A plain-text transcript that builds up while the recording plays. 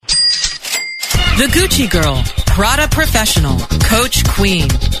The Gucci Girl, Prada Professional, Coach Queen,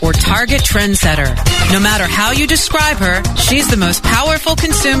 or Target Trendsetter. No matter how you describe her, she's the most powerful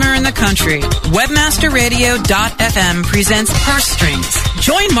consumer in the country. Webmasterradio.fm presents Purse Strings.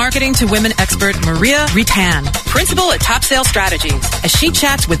 Join Marketing to Women expert Maria Ritan, principal at Top Sales Strategies, as she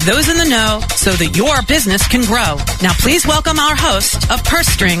chats with those in the know so that your business can grow. Now please welcome our host of Purse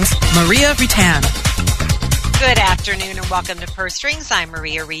Strings, Maria Ritan. Good afternoon and welcome to Purse Strings. I'm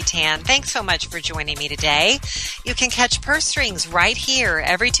Maria Ritan. Thanks so much for joining me today. You can catch Purse Strings right here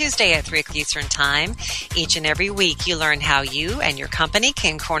every Tuesday at 3 o'clock Eastern Time. Each and every week you learn how you and your company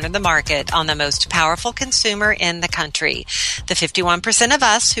can corner the market on the most powerful consumer in the country. The 51% of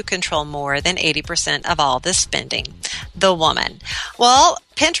us who control more than 80% of all the spending. The woman. Well,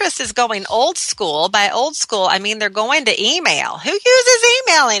 Pinterest is going old school. By old school, I mean they're going to email. Who uses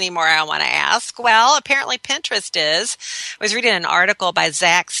email anymore, I want to ask? Well, apparently Pinterest is. I was reading an article by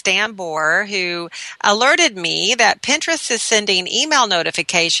Zach Stambor who alerted me that Pinterest is sending email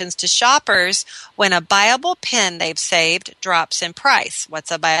notifications to shoppers when a buyable pin they've saved drops in price.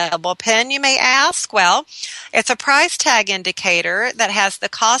 What's a buyable pin, you may ask? Well, it's a price tag indicator that has the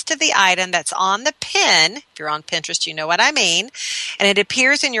cost of the item that's on the pin. If you're on Pinterest, you know what I mean. And it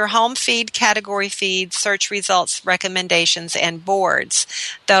appears in your home feed, category feed, search results, recommendations, and boards.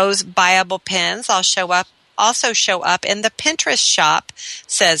 Those buyable pins also show up in the Pinterest shop,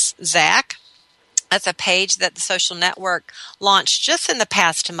 says Zach. That's a page that the social network launched just in the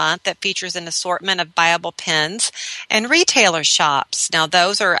past month that features an assortment of buyable pins and retailer shops. Now,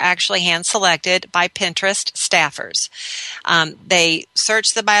 those are actually hand-selected by Pinterest staffers. They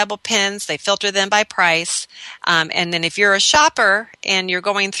search the buyable pins, they filter them by price, and then if you're a shopper and you're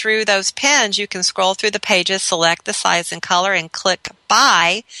going through those pins, you can scroll through the pages, select the size and color, and click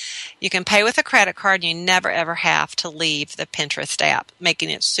buy. You can pay with a credit card, and you never ever have to leave the Pinterest app, making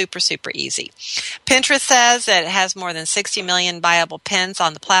it super, super easy. Pinterest says that it has more than 60 million buyable pins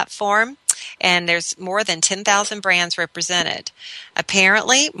on the platform, and there's more than 10,000 brands represented.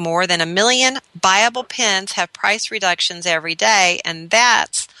 Apparently, more than 1 million buyable pins have price reductions every day, and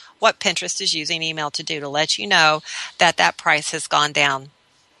that's what Pinterest is using email to do, to let you know that that price has gone down.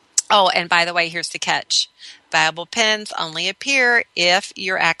 Oh, and by the way, here's the catch. Buyable pins only appear if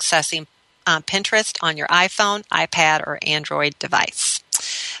you're accessing Pinterest on your iPhone, iPad, or Android device.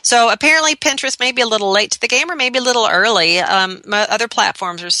 So apparently Pinterest may be a little late to the game or maybe a little early. Other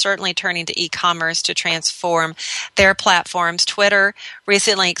platforms are certainly turning to e-commerce to transform their platforms. Twitter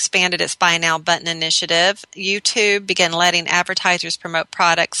recently expanded its Buy Now button initiative. YouTube began letting advertisers promote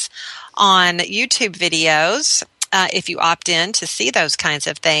products on YouTube videos. If you opt in to see those kinds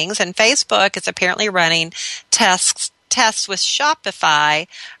of things. And Facebook is apparently running tests with Shopify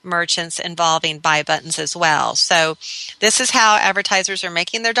merchants involving buy buttons as well. So this is how advertisers are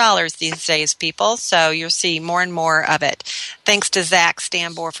making their dollars these days, people. So you'll see more and more of it. Thanks to Zach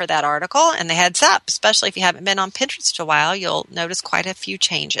Stambor for that article and the heads up. Especially if you haven't been on Pinterest a while, you'll notice quite a few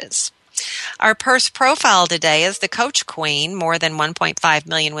changes. Our purse profile today is the Coach Queen. More than 1.5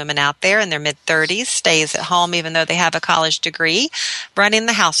 million women out there in their mid-30s stays at home even though they have a college degree, running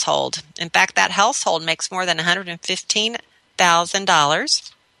the household. In fact, that household makes more than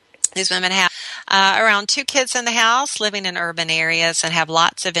 $115,000. These women have around 2 kids in the house, living in urban areas, and have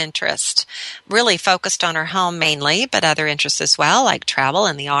lots of interest. Really focused on her home mainly, but other interests as well, like travel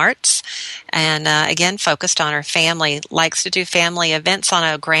and the arts. And again, focused on her family. Likes to do family events on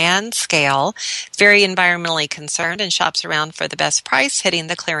a grand scale. Very environmentally concerned and shops around for the best price, hitting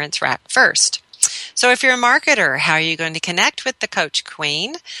the clearance rack first. So if you're a marketer, how are you going to connect with the Coach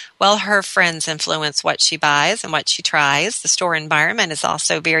Queen? Well, her friends influence what she buys and what she tries. The store environment is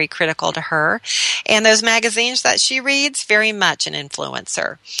also very critical to her. And those magazines that she reads, very much an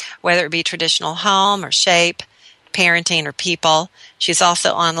influencer, whether it be traditional home or shape, parenting, or people. She's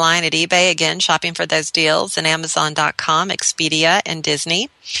also online at eBay, again, shopping for those deals, and Amazon.com, Expedia, and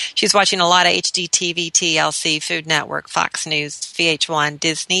Disney. She's watching a lot of HGTV, TLC, Food Network, Fox News, VH1,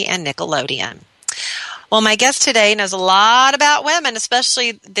 Disney, and Nickelodeon. Well, my guest today knows a lot about women,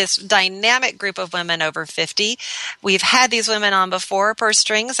 especially this dynamic group of women over 50. We've had these women on before, Purse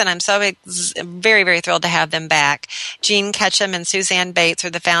Strings, and I'm so very, very thrilled to have them back. Jean Ketchum and Suzanne Bates are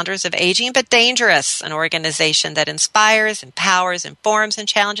the founders of Aging But Dangerous, an organization that inspires, empowers, informs, and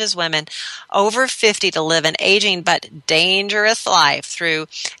challenges women over 50 to live an aging but dangerous life through,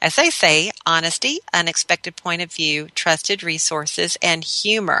 as they say, honesty, unexpected point of view, trusted resources, and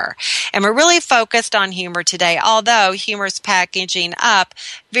humor. And we're really focused on humor today, although humor is packaging up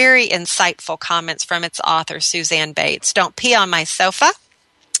very insightful comments from its author, Suzanne Bates. Don't pee on my sofa.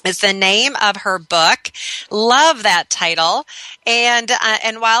 is the name of her book. Love that title. And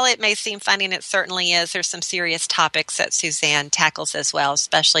while it may seem funny, and it certainly is, there's some serious topics that Suzanne tackles as well,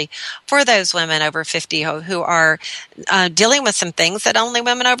 especially for those women over 50 who are dealing with some things that only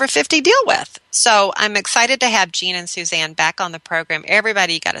women over 50 deal with. So I'm excited to have Jean and Suzanne back on the program.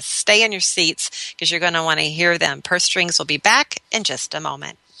 Everybody, you got to stay in your seats because you're going to want to hear them. Purse Strings will be back in just a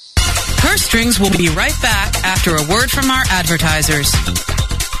moment. Purse Strings will be right back after a word from our advertisers.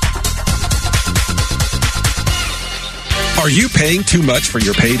 Are you paying too much for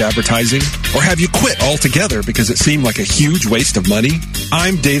your paid advertising? Or have you quit altogether because it seemed like a huge waste of money?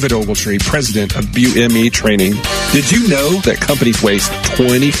 I'm David Ogletree, president of WME Training. Did you know that companies waste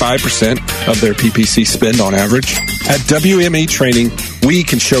 25% of their PPC spend on average? At WME Training, we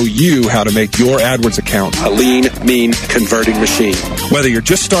can show you how to make your AdWords account a lean, mean, converting machine. Whether you're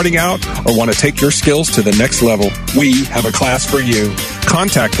just starting out or want to take your skills to the next level, we have a class for you.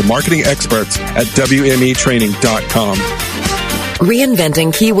 Contact the marketing experts at WMEtraining.com.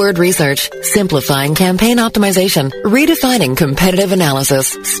 Reinventing keyword research, simplifying campaign optimization, redefining competitive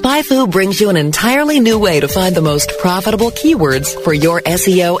analysis. SpyFu brings you an entirely new way to find the most profitable keywords for your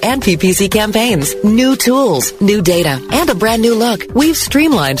SEO and PPC campaigns. New tools, new data, and a brand new look. We've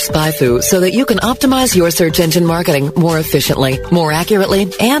streamlined SpyFu so that you can optimize your search engine marketing more efficiently, more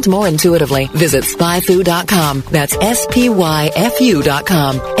accurately, and more intuitively. Visit SpyFu.com. That's SPYFU.com.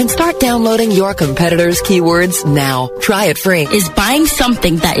 And start downloading your competitors' keywords now. Try it free. Is buying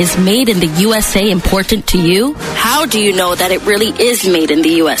something that is made in the USA important to you? How do you know that it really is made in the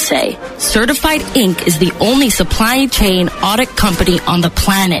USA? Certified Inc. is the only supply chain audit company on the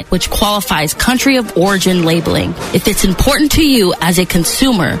planet which qualifies country of origin labeling. If it's important to you as a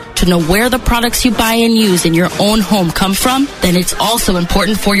consumer to know where the products you buy and use in your own home come from, then it's also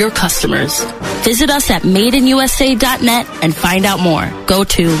important for your customers. Visit us at madeinusa.net and find out more. Go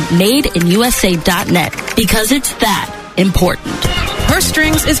to madeinusa.net because it's that important. Purse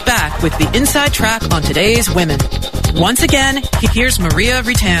Strings is back with the inside track on today's women. Once again, here's Maria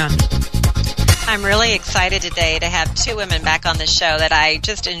Retan. I'm really excited today to have two women back on the show that I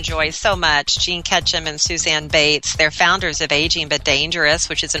just enjoy so much, Jean Ketchum and Suzanne Bates. They're founders of Aging But Dangerous,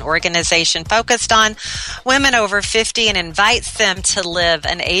 which is an organization focused on women over 50 and invites them to live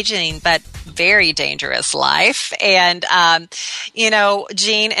an aging but very dangerous life. And,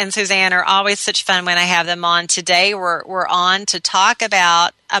 Jean and Suzanne are always such fun when I have them on. Today we're on to talk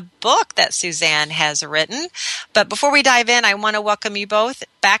about a book that Suzanne has written. But before we dive in, I want to welcome you both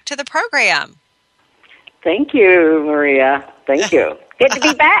back to the program. Thank you, Maria. Thank you. Good to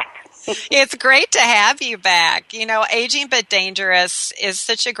be back. It's great to have you back. Aging But Dangerous is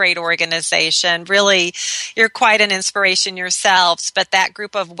such a great organization. Really, you're quite an inspiration yourselves, but that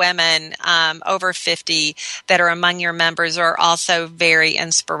group of women over 50 that are among your members are also very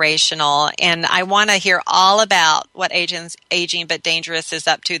inspirational. And I want to hear all about what Aging But Dangerous is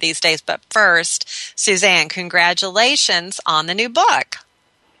up to these days. But first, Suzanne, congratulations on the new book.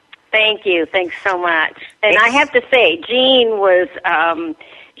 Thank you. Thanks so much. And I have to say, Jean was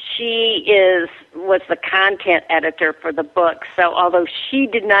was the content editor for the book. So although she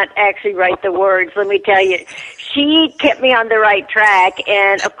did not actually write the words, let me tell you, she kept me on the right track.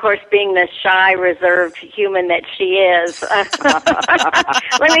 And of course, being the shy, reserved human that she is,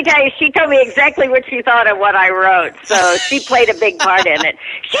 let me tell you, she told me exactly what she thought of what I wrote. So she played a big part in it.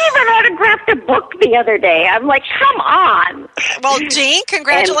 She even autographed a book the other day. I'm like, come on. Well, Jean,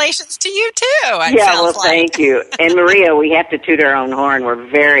 congratulations to you too. Thank you. And Maria, we have to toot our own horn. We're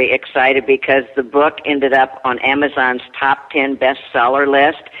very excited because the book ended up on Amazon's top 10 bestseller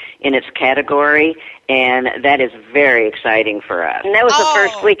list in its category, and that is very exciting for us. And that was the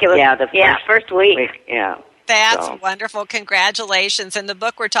first week. First week. Yeah. That's wonderful. Congratulations. And the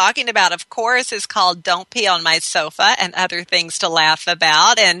book we're talking about, of course, is called Don't Pee on My Sofa and Other Things to Laugh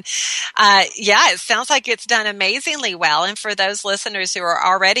About. And it sounds like it's done amazingly well. And for those listeners who are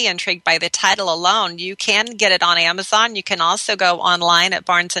already intrigued by the title alone, you can get it on Amazon. You can also go online at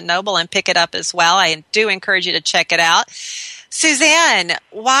Barnes & Noble and pick it up as well. I do encourage you to check it out. Suzanne,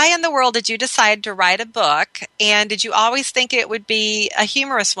 why in the world did you decide to write a book? And did you always think it would be a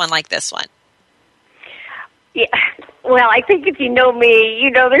humorous one like this one? Yeah, well, I think if you know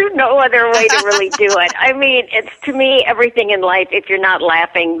me, there's no other way to really do it. I mean, it's, to me, everything in life, if you're not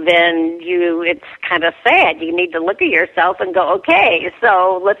laughing, then it's kind of sad. You need to look at yourself and go, okay,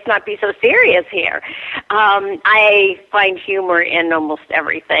 so let's not be so serious here. I find humor in almost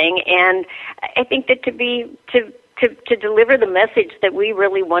everything, and I think that to to deliver the message that we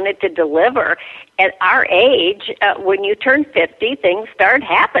really wanted to deliver. At our age, when you turn 50, things start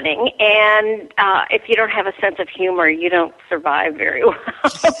happening, and if you don't have a sense of humor, you don't survive very well.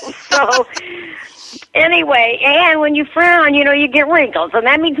 So anyway, and when you frown, you get wrinkles, and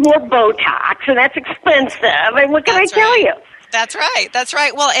that means more Botox, and that's expensive. And what can I tell you? That's right. That's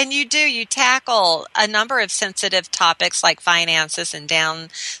right. Well, and you tackle a number of sensitive topics like finances and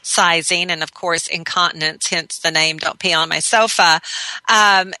downsizing and, of course, incontinence, hence the name Don't Pee on My Sofa.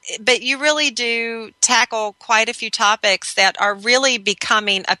 But you really do tackle quite a few topics that are really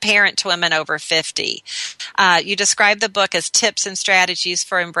becoming apparent to women over 50. You describe the book as tips and strategies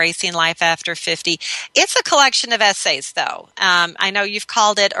for embracing life after 50. It's a collection of essays, though. I know you've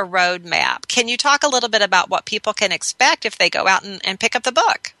called it a roadmap. Can you talk a little bit about what people can expect if they go out and pick up the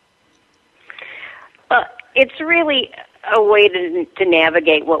book? Well, it's really a way to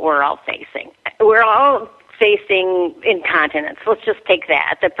navigate what we're all facing. We're all facing incontinence. Let's just take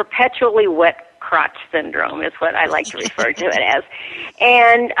that. The perpetually wet crotch syndrome is what I like to refer to it as.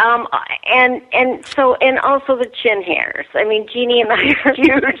 And also the chin hairs. I mean, Jeannie and I are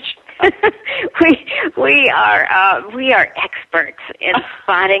huge. we are experts in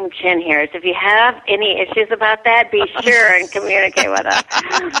spotting chin hairs. If you have any issues about that, be sure and communicate with us.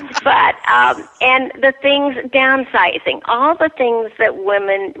 But and the things, downsizing, all the things that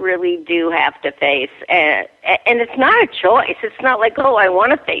women really do have to face, and it's not a choice. It's not like, oh, I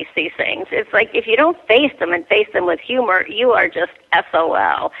want to face these things. It's like if you don't face them and face them with humor, you are just SOL.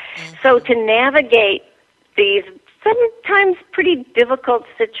 Mm-hmm. So to navigate these sometimes pretty difficult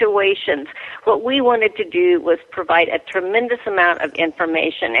situations, what we wanted to do was provide a tremendous amount of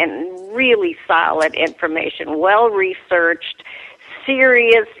information, and really solid information, well-researched,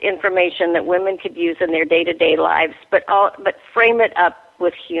 serious information that women could use in their day-to-day lives, but frame it up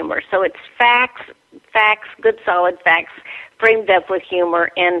with humor. So it's facts, good solid facts, framed up with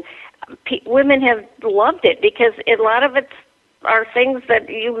humor, and women have loved it because a lot of it's are things that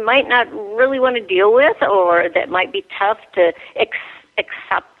you might not really want to deal with, or that might be tough to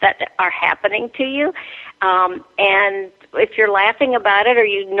accept that are happening to you. And if you're laughing about it, or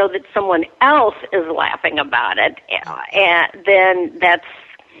you know that someone else is laughing about it, then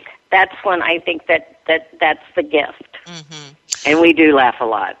that's when I think that's the gift. Mm-hmm. And we do laugh a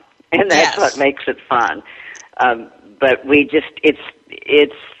lot, and that's what makes it fun. But we just,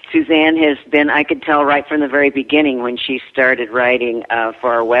 it's Suzanne has been, I could tell right from the very beginning when she started writing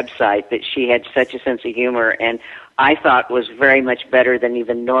for our website that she had such a sense of humor, and I thought was very much better than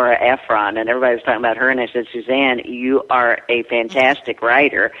even Nora Ephron. And everybody was talking about her, and I said, Suzanne, you are a fantastic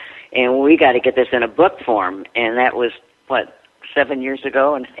writer, and we got to get this in a book form. And that was, 7 years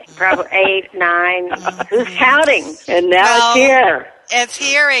ago? And probably 8, 9. Who's counting? And now it's here. It's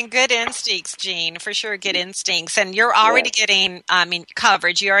here, and good instincts, Jean, for sure, good instincts. And you're already getting,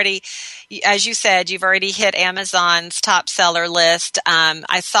 coverage. You already, as you said, you've already hit Amazon's top seller list.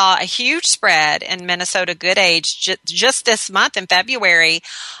 I saw a huge spread in Minnesota Good Age just this month in February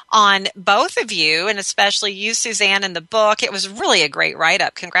on both of you, and especially you, Suzanne, in the book. It was really a great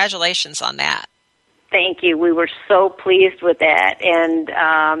write-up. Congratulations on that. Thank you. We were so pleased with that, and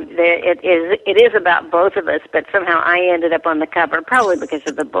it is about both of us. But somehow I ended up on the cover, probably because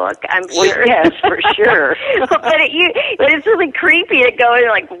of the book. I'm sure. Yes, for sure. but it's really creepy to go to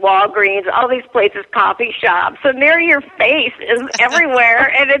like Walgreens, all these places, coffee shops, and there your face is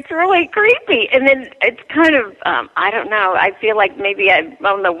everywhere, and it's really creepy. And then it's kind of I don't know. I feel like maybe I'm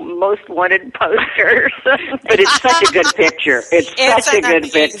on the most wanted posters. But it's such a good picture. It's such a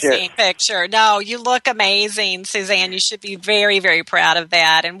good picture. No, you look amazing, Suzanne. You should be very, very proud of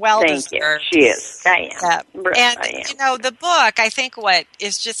that, and well deserved. Thank you. She is. I am. And the book, I think, what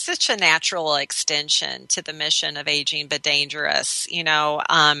is just such a natural extension to the mission of Aging But Dangerous.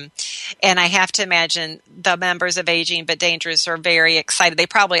 And I have to imagine the members of Aging But Dangerous are very excited. They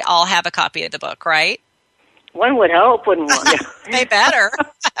probably all have a copy of the book, right? One would hope, wouldn't one? They better.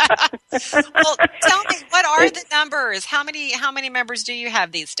 Well, tell me, what are the numbers? How many members do you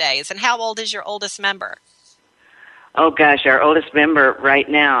have these days? And how old is your oldest member? Oh, gosh, our oldest member right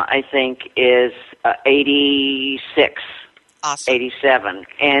now, I think, is 86. Awesome. 87.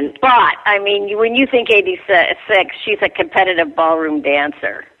 But, I mean, when you think 86, she's a competitive ballroom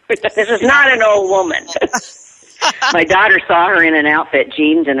dancer. This is not an old woman. My daughter saw her in an outfit,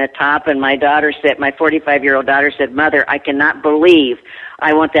 jeans and a top, and my 45-year-old daughter said, Mother, I cannot believe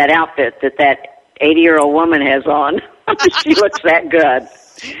I want that outfit that 80-year-old woman has on. She looks that good.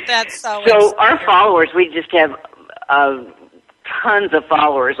 That's so our followers, we just have tons of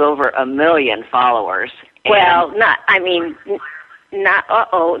followers, over 1 million followers. Well,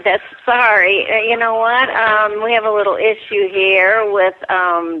 That's sorry. You know what? We have a little issue here with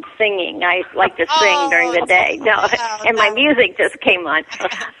singing. I like to sing during the day. And my music just came on.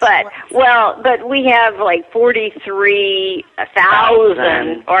 But we have like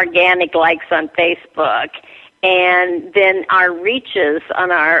 43,000 organic likes on Facebook, and then our reaches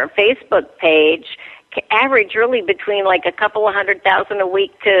on our Facebook page average really between like a couple of 100,000 a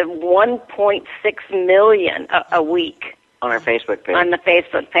week to 1.6 million a week. On our Facebook page. On the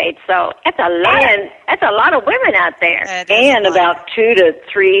Facebook page. So that's a lot. That's a lot of women out there. And about 2 to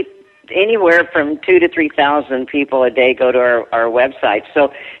 3, anywhere from 2 to 3,000 people a day go to our website.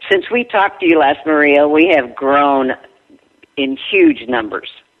 So since we talked to you last, Maria, we have grown in huge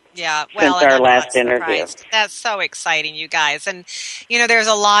numbers. Yeah, well, since our last interview. That's so exciting, you guys. And, there's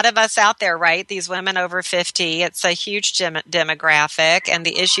a lot of us out there, right? These women over 50. It's a huge demographic, and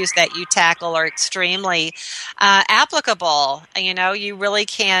the issues that you tackle are extremely applicable. You really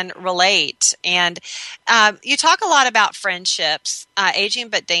can relate. And you talk a lot about friendships. Aging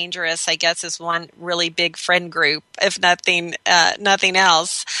But Dangerous, I guess, is one really big friend group, if nothing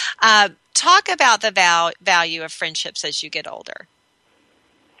else. Talk about the value of friendships as you get older.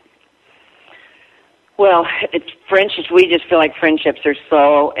 Well, friendships, we just feel like friendships are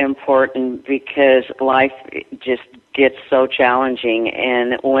so important because life just gets so challenging,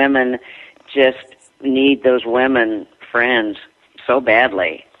 and women just need those women friends so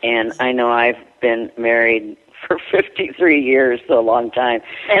badly. And I know I've been married for 53 years, so a long time.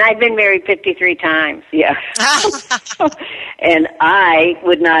 And I've been married 53 times. Yeah. And I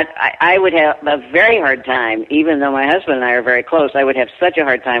would have a very hard time, even though my husband and I are very close, I would have such a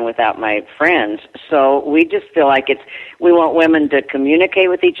hard time without my friends. So we just feel like we want women to communicate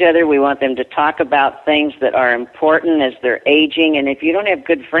with each other. We want them to talk about things that are important as they're aging. And if you don't have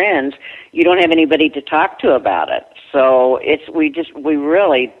good friends, you don't have anybody to talk to about it. So we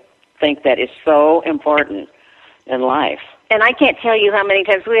really think that is so important in life. And I can't tell you how many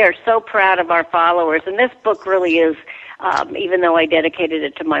times we are so proud of our followers. And this book really is, even though I dedicated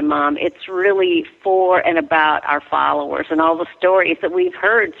it to my mom, it's really for and about our followers and all the stories that we've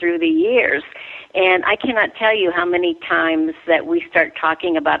heard through the years. And I cannot tell you how many times that we start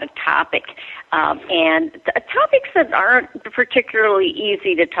talking about a topic, and topics that aren't particularly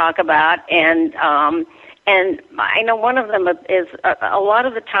easy to talk about, and I know one of them is a lot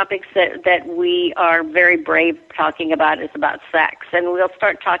of the topics that we are very brave talking about is about sex. And we'll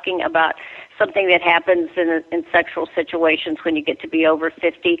start talking about something that happens in sexual situations when you get to be over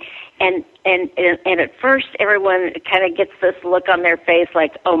 50. And at first everyone kind of gets this look on their face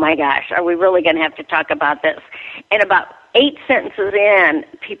like, oh my gosh, are we really going to have to talk about this? And about 8 sentences in,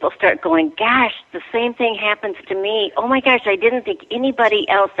 people start going, gosh, the same thing happens to me. Oh my gosh, I didn't think anybody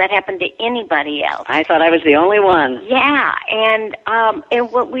else, that happened to anybody else. I thought I was the only one. Yeah, and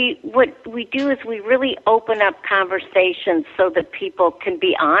what we do is we really open up conversations so that people can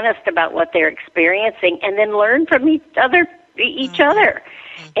be honest about what they're experiencing and then learn from each other.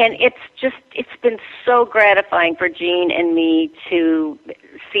 And it's been so gratifying for Jean and me to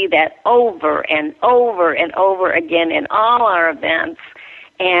see that over and over and over again in all our events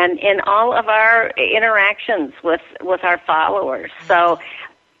and in all of our interactions with our followers. So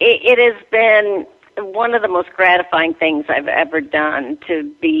it has been one of the most gratifying things I've ever done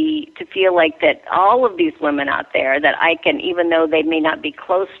to feel like that all of these women out there that I can, even though they may not be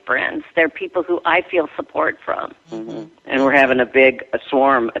close friends, they're people who I feel support from. Mm-hmm. And we're having a big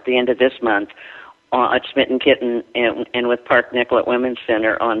swarm at the end of this month at Smitten Kitten and with Park Nicollet Women's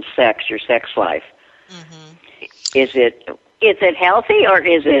Center on sex, your sex life. Mm-hmm. Is it healthy or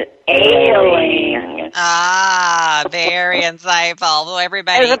is it ailing? Very insightful. Well,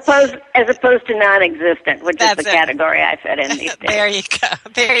 everybody, as opposed to non-existent, which is the category I fit in these days.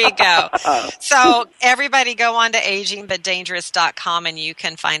 There you go. So everybody go on to agingbutdangerous.com and you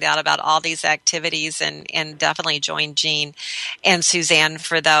can find out about all these activities and definitely join Jean and Suzanne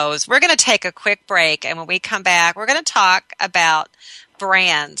for those. We're going to take a quick break, and when we come back, we're going to talk about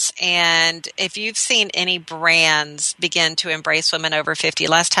brands. And if you've seen any brands begin to embrace women over 50,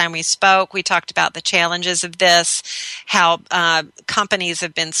 last time we spoke, we talked about the challenges of this, how companies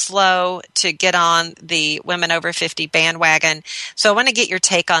have been slow to get on the women over 50 bandwagon. So I want to get your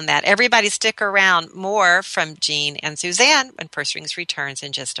take on that. Everybody stick around. More from Jean and Suzanne when Purse Strings returns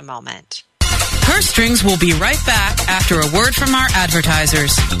in just a moment. Purse Strings will be right back after a word from our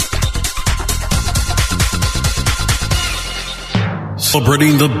advertisers.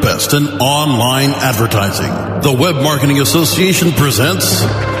 Celebrating the best in online advertising, the Web Marketing Association presents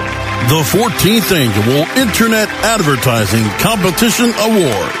the 14th Annual Internet Advertising Competition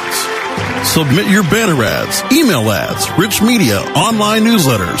Awards. Submit your banner ads, email ads, rich media, online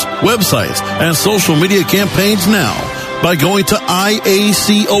newsletters, websites, and social media campaigns now by going to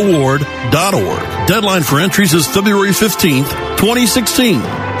IACaward.org. Deadline for entries is February 15th, 2016.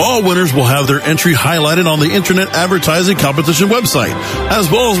 All winners will have their entry highlighted on the Internet Advertising Competition website, as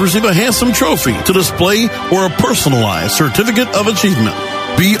well as receive a handsome trophy to display or a personalized certificate of achievement.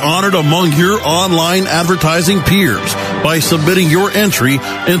 Be honored among your online advertising peers by submitting your entry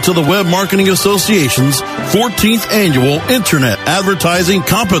into the Web Marketing Association's 14th Annual Internet Advertising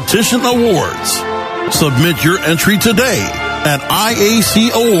Competition Awards. Submit your entry today at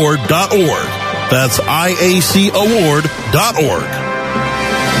IACaward.org. That's IACaward.org.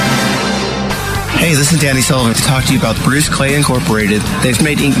 Hey, this is Danny Sullivan to talk to you about Bruce Clay Incorporated. They've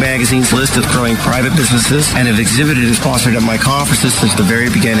made Inc. Magazine's list of growing private businesses and have exhibited and sponsored at my conferences since the very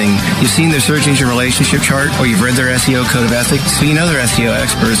beginning. You've seen their search engine relationship chart, or you've read their SEO code of ethics, so you know they're SEO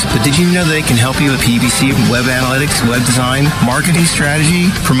experts. But did you know they can help you with PPC, web analytics, web design, marketing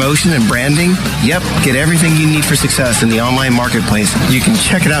strategy, promotion, and branding? Yep, get everything you need for success in the online marketplace. You can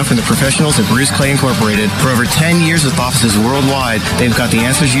check it out from the professionals at Bruce Clay Incorporated. For over 10 years with offices worldwide, they've got the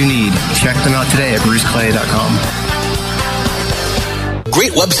answers you need. Check them out today at bruceclay.com.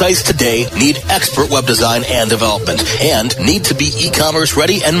 Great websites today need expert web design and development and need to be e-commerce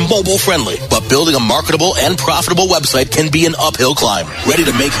ready and mobile friendly. But building a marketable and profitable website can be an uphill climb. Ready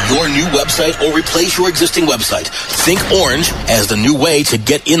to make your new website or replace your existing website? Think Orange as the new way to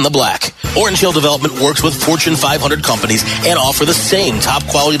get in the black. Orange Hill Development works with Fortune 500 companies and offer the same top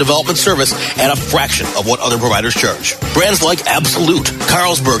quality development service at a fraction of what other providers charge. Brands like Absolute,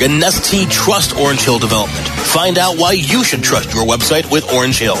 Carlsberg, and Nestea trust Orange Hill Development. Find out why you should trust your website with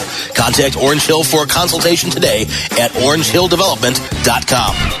Orange Hill. Contact Orange Hill for a consultation today at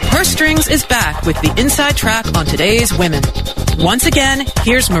orangehilldevelopment.com. Purse Strings is back with the inside track on today's women. Once again,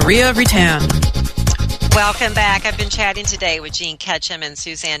 here's Maria Ritan. Welcome back. I've been chatting today with Jean Ketchum and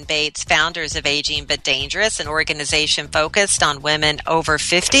Suzanne Bates, founders of Aging But Dangerous, an organization focused on women over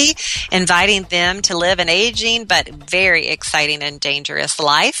 50, inviting them to live an aging but very exciting and dangerous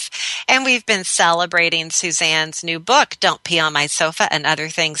life. And we've been celebrating Suzanne's new book, Don't Pee on My Sofa and Other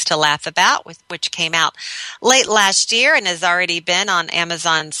Things to Laugh About, which came out late last year and has already been on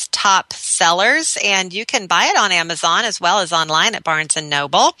Amazon's top sellers. And you can buy it on Amazon as well as online at Barnes &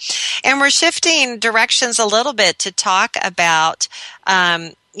 Noble. And we're shifting directions a little bit to talk about,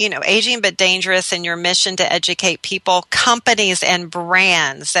 Aging But Dangerous and your mission to educate people, companies, and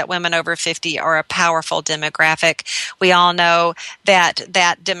brands that women over 50 are a powerful demographic. We all know that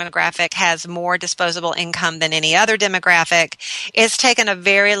that demographic has more disposable income than any other demographic. It's taken a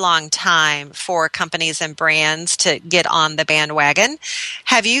very long time for companies and brands to get on the bandwagon.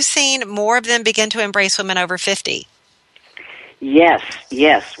 Have you seen more of them begin to embrace women over 50? Yes,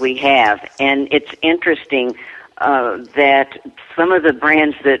 we have. And it's interesting that some of the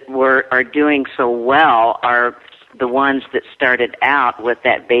brands that are doing so well are the ones that started out with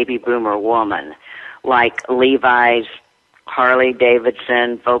that baby boomer woman, like Levi's, Harley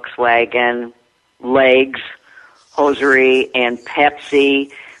Davidson, Volkswagen, Legs, Hosiery, and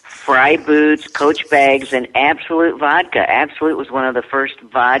Pepsi, Fry Boots, Coach Bags, and Absolute Vodka. Absolute was one of the first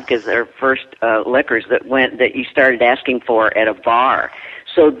vodkas or first liquors that you started asking for at a bar.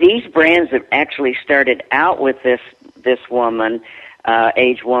 So these brands that actually started out with this woman,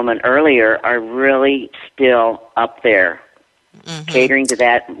 age woman earlier, are really still up there, catering to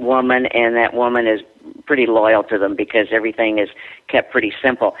that woman, and that woman is pretty loyal to them because everything is kept pretty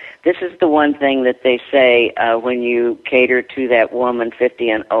simple. This is the one thing that they say when you cater to that woman 50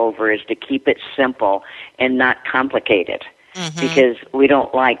 and over, is to keep it simple and not complicated, because we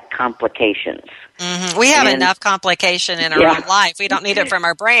don't like complications. We have enough complication in our own life. We don't need it from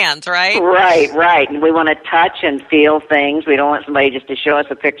our brands, right? Right. And we want to touch and feel things. We don't want somebody just to show us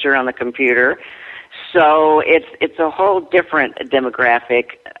a picture on the computer. So it's a whole different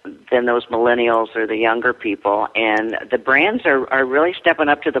demographic than those millennials or the younger people. And the brands are really stepping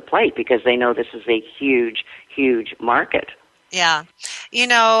up to the plate because they know this is a huge, huge market. Yeah.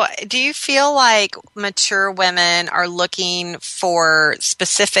 Do you feel like mature women are looking for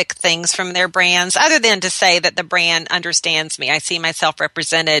specific things from their brands, other than to say that the brand understands me? I see myself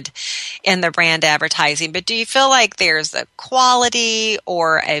represented in the brand advertising. But do you feel like there's a quality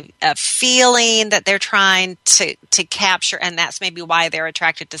or a feeling that they're trying to capture, and that's maybe why they're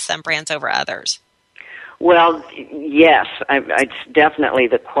attracted to some brands over others? Well, yes, it's definitely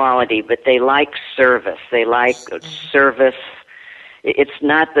the quality, but they like service. They like service. It's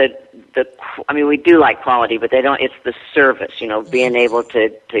not we do like quality, but they don't. It's the service, being able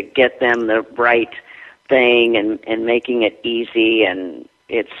to get them the right thing and making it easy and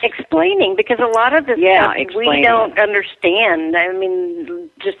explaining, because a lot of the stuff we don't understand. I mean,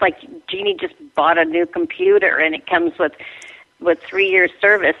 just like Jeannie just bought a new computer, and it comes with 3 years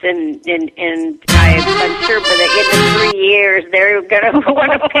service, and I'm sure by the end of 3 years they're going to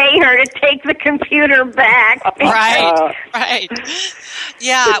want to pay her to take the computer back. Right.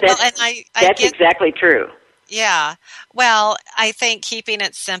 Yeah, that's exactly true. Yeah. Well, I think keeping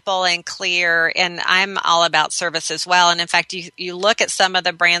it simple and clear, and I'm all about service as well. And in fact, you look at some of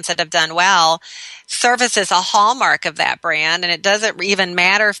the brands that have done well, service is a hallmark of that brand, and it doesn't even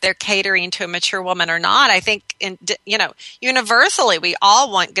matter if they're catering to a mature woman or not. I think, universally, we all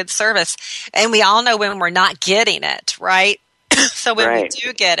want good service, and we all know when we're not getting it, right? So when we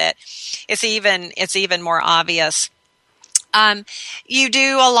do get it, it's even more obvious. You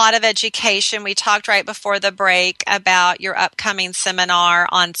do a lot of education. We talked right before the break about your upcoming seminar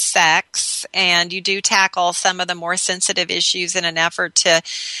on sex, and you do tackle some of the more sensitive issues in an effort to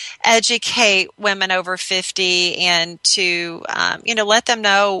educate women over 50 and to, let them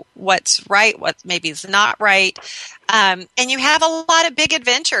know what's right, what maybe is not right. And you have a lot of big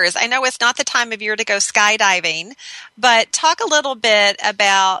adventures. I know it's not the time of year to go skydiving, but talk a little bit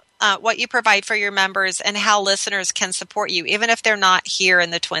about what you provide for your members and how listeners can support you, even if they're not here in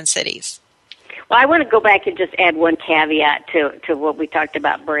the Twin Cities. Well, I want to go back and just add one caveat to what we talked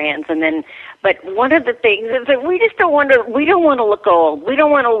about brands, but one of the things is that we don't want to look old. We don't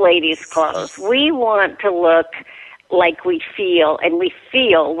want old ladies' clothes. We want to look like we feel, and we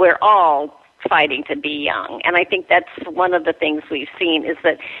feel we're all fighting to be young. And I think that's one of the things we've seen is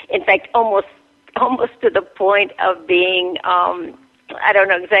that, in fact, almost to the point of being, I don't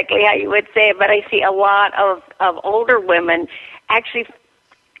know exactly how you would say it, but I see a lot of older women actually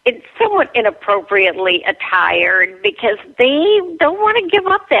it's somewhat inappropriately attired because they don't want to give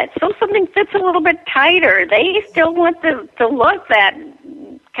up that. So something fits a little bit tighter. They still want to look that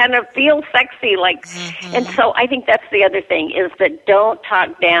kind of feel sexy, like. Mm-hmm. And so I think that's the other thing is that don't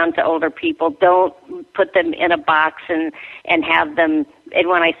talk down to older people. Don't put them in a box and have them. And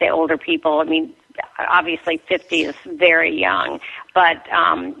when I say older people, I mean obviously 50 is very young, but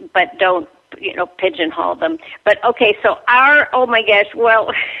don't pigeonhole them. But okay, so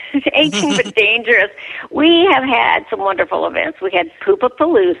Aging but Dangerous, we have had some wonderful events. We had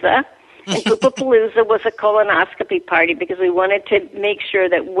Poopapalooza, and Poopapalooza was a colonoscopy party because we wanted to make sure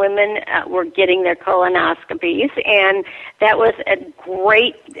that women were getting their colonoscopies, and that was a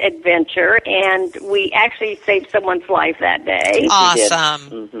great adventure, and we actually saved someone's life that day.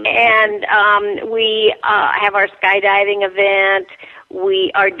 Awesome. Mm-hmm. And we have our skydiving event.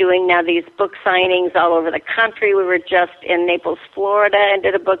 We are doing now these book signings all over the country. We were just in Naples, Florida, and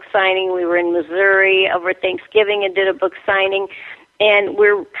did a book signing. We were in Missouri over Thanksgiving and did a book signing. And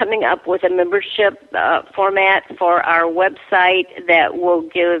we're coming up with a membership format for our website that will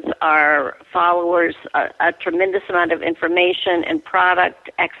give our followers a tremendous amount of information and product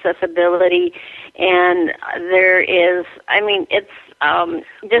accessibility. And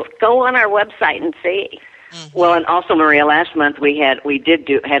just go on our website and see. Mm-hmm. Well, and also, Maria, last month we had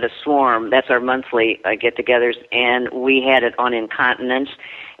a swarm. That's our monthly get-togethers, and we had it on incontinence,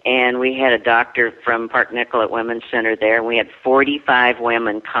 and we had a doctor from Park Nicollet Women's Center there, and we had 45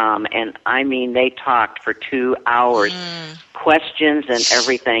 women come, and I mean, they talked for 2 hours, questions and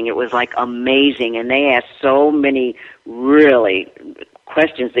everything. It was like amazing, and they asked so many really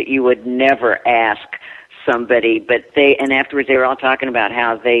questions that you would never ask somebody, and afterwards they were all talking about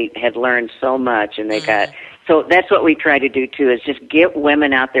how they had learned so much, and so that's what we try to do too, is just get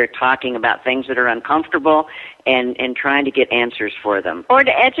women out there talking about things that are uncomfortable and trying to get answers for them. Or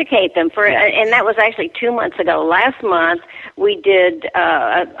to educate them. And that was actually 2 months ago. Last month we did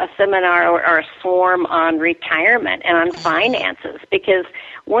a seminar or a swarm on retirement and on finances, because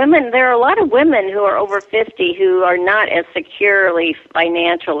there are a lot of women who are over 50 who are not as securely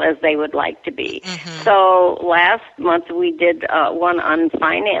financial as they would like to be. Mm-hmm. So last month we did one on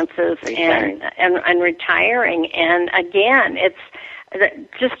finances and retiring. And again, it's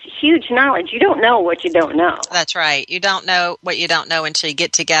just huge knowledge. You don't know what you don't know. That's right. You don't know what you don't know until you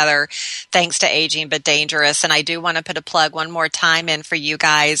get together, thanks to Aging But Dangerous. And I do want to put a plug one more time in for you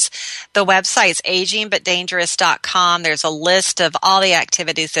guys. The website's agingbutdangerous.com. There's a list of all the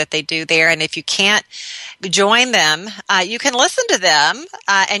activities that they do there. And if you can't join them, you can listen to them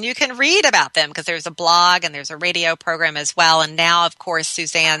and you can read about them, because there's a blog and there's a radio program as well. And now, of course,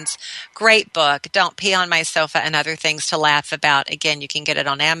 Suzanne's great book, Don't Pee on My Sofa and Other Things to Laugh About. Again, you can get it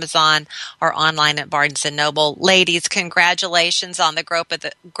on Amazon or online at Barnes & Noble. Ladies, congratulations on the growth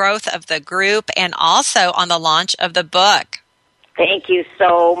of the group and also on the launch of the book. Thank you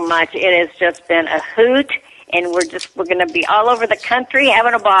so much. It has just been a hoot, and we're going to be all over the country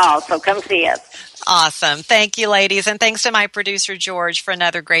having a ball. So come see us. Awesome. Thank you, ladies. And thanks to my producer, George, for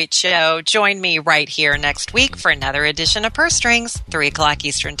another great show. Join me right here next week for another edition of Purse Strings, 3 o'clock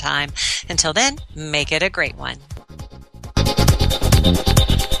Eastern Time. Until then, make it a great one.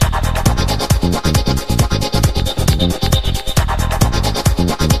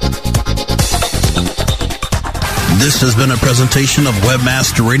 This has been a presentation of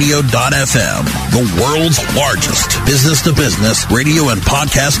WebmasterRadio.fm, the world's largest business-to-business radio and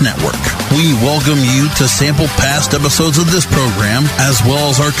podcast network. We welcome you to sample past episodes of this program, as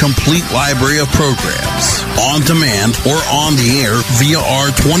well as our complete library of programs, on demand or on the air via our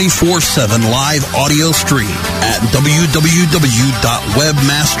 24/7 live audio stream at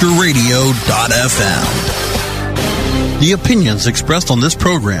www.webmasterradio.fm. The opinions expressed on this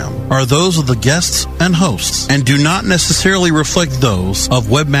program are those of the guests and hosts and do not necessarily reflect those of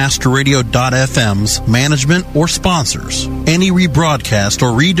WebmasterRadio.fm's management or sponsors. Any rebroadcast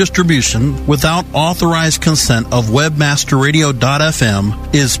or redistribution without authorized consent of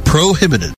WebmasterRadio.fm is prohibited.